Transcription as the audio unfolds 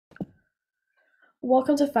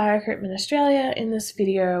Welcome to Fire Recruitment Australia. In this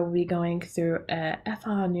video, we'll be going through a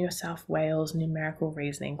FR New South Wales numerical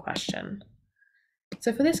reasoning question.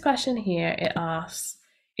 So for this question here, it asks,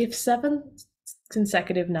 if 7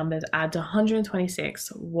 consecutive numbers add to 126,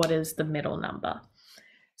 what is the middle number?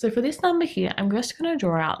 So for this number here, I'm just going to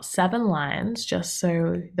draw out 7 lines, just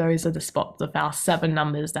so those are the spots of our 7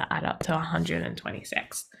 numbers that add up to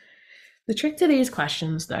 126. The trick to these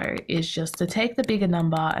questions, though, is just to take the bigger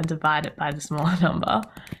number and divide it by the smaller number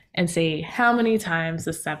and see how many times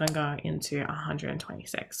the 7 go into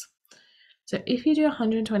 126. So if you do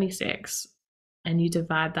 126 and you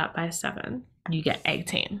divide that by 7, you get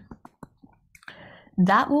 18.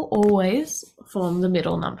 That will always form the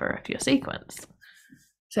middle number of your sequence.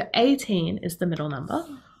 So 18 is the middle number,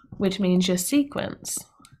 which means your sequence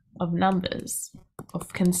of numbers,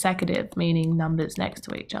 of consecutive, meaning numbers next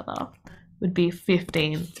to each other, would be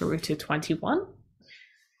 15 through to 21.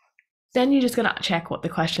 Then you're just going to check what the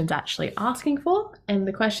question's actually asking for, and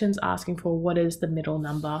the question's asking for what is the middle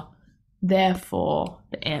number. Therefore,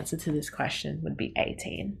 the answer to this question would be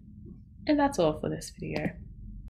 18. And that's all for this video.